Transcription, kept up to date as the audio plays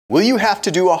Will you have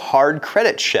to do a hard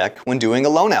credit check when doing a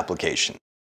loan application?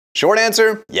 Short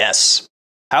answer, yes.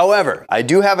 However, I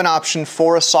do have an option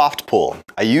for a soft pull.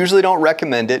 I usually don't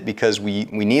recommend it because we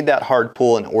need that hard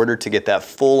pull in order to get that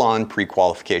full-on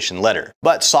pre-qualification letter.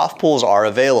 But soft pulls are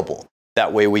available.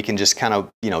 That way we can just kind of,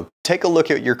 take a look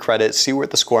at your credit, see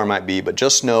what the score might be, but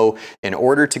just know in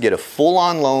order to get a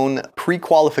full-on loan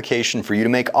pre-qualification for you to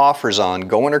make offers on,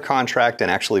 go under contract and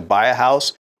actually buy a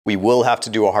house, we will have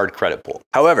to do a hard credit pull.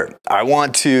 However, I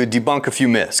want to debunk a few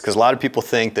myths because a lot of people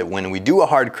think that when we do a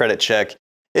hard credit check,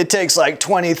 it takes like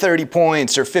 20, 30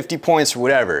 points or 50 points or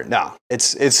whatever. No,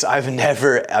 I've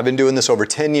been doing this over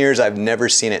 10 years. I've never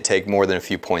seen it take more than a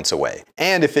few points away.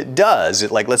 And if it does,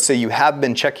 like let's say you have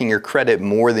been checking your credit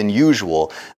more than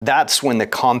usual, that's when the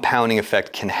compounding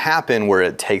effect can happen where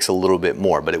it takes a little bit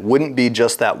more. But it wouldn't be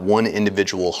just that one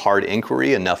individual hard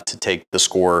inquiry enough to take the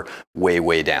score way,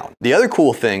 way down. The other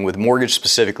cool thing with mortgage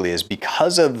specifically is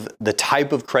because of the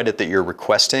type of credit that you're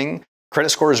requesting, credit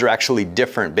scores are actually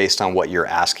different based on what you're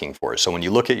asking for. So when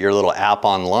you look at your little app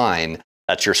online,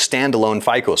 that's your standalone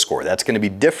FICO score. That's going to be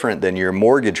different than your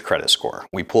mortgage credit score.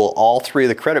 We pull all three of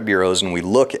the credit bureaus and we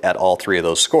look at all three of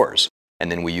those scores.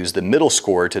 And then we use the middle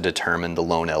score to determine the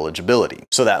loan eligibility.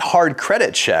 So that hard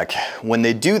credit check, when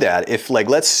they do that, if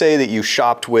let's say that you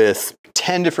shopped with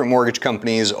 10 different mortgage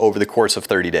companies over the course of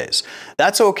 30 days.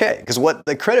 That's okay, because what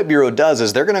the credit bureau does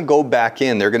is they're going to go back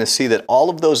in, they're going to see that all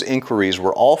of those inquiries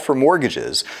were all for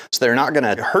mortgages, so they're not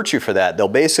going to hurt you for that. They'll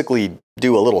basically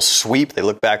do a little sweep. They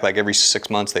look back like every 6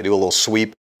 months, they do a little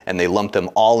sweep, and they lump them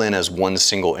all in as one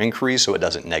single inquiry so it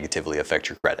doesn't negatively affect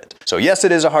your credit. So yes,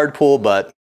 it is a hard pull,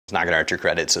 but it's not going to hurt your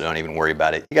credit, so don't even worry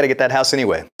about it. You got to get that house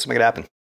anyway. Let's make it happen.